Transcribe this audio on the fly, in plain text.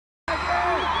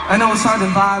I know it's hard to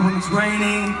vibe when it's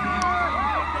raining,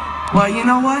 but you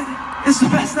know what? It's the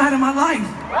best night of my life.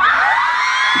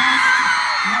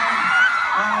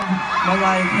 My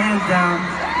life, hands down.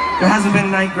 There hasn't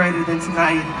been a night greater than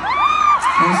tonight.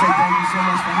 I want to say thank you so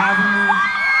much for having me.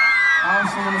 I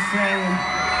also want to say,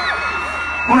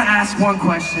 I want to ask one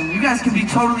question. You guys can be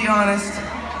totally honest.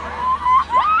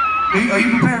 Are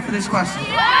you prepared for this question?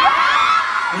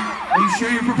 Are you sure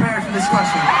you're prepared for this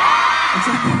question? It's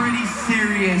a pretty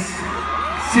serious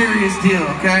deal,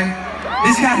 okay?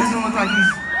 This guy doesn't look like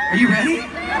he's... Are you ready?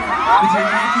 With your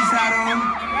Yankees hat on?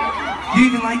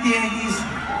 You even like the Yankees?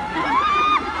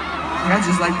 I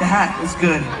just like the hat. It's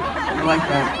good. I like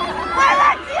that.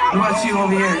 What about you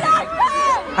over here?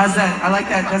 How's that? I like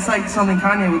that. That's like something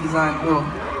Kanye would design. Little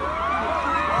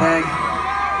bag.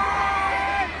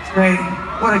 It's great.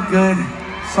 What a good,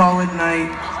 solid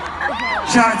night.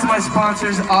 Shout out to my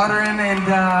sponsors, Otterin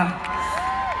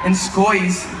and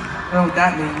Skoys. I don't know what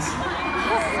that means,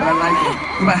 but I like it.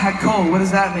 What about Heck Cole? What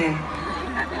does that mean?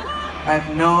 I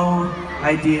have no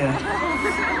idea.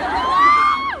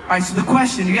 Alright, so the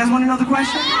question. You guys want another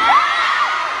question?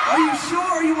 Are you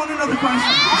sure you want another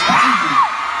question? It's crazy.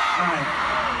 Alright.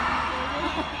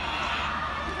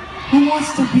 Who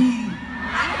wants to be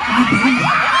my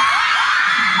baby?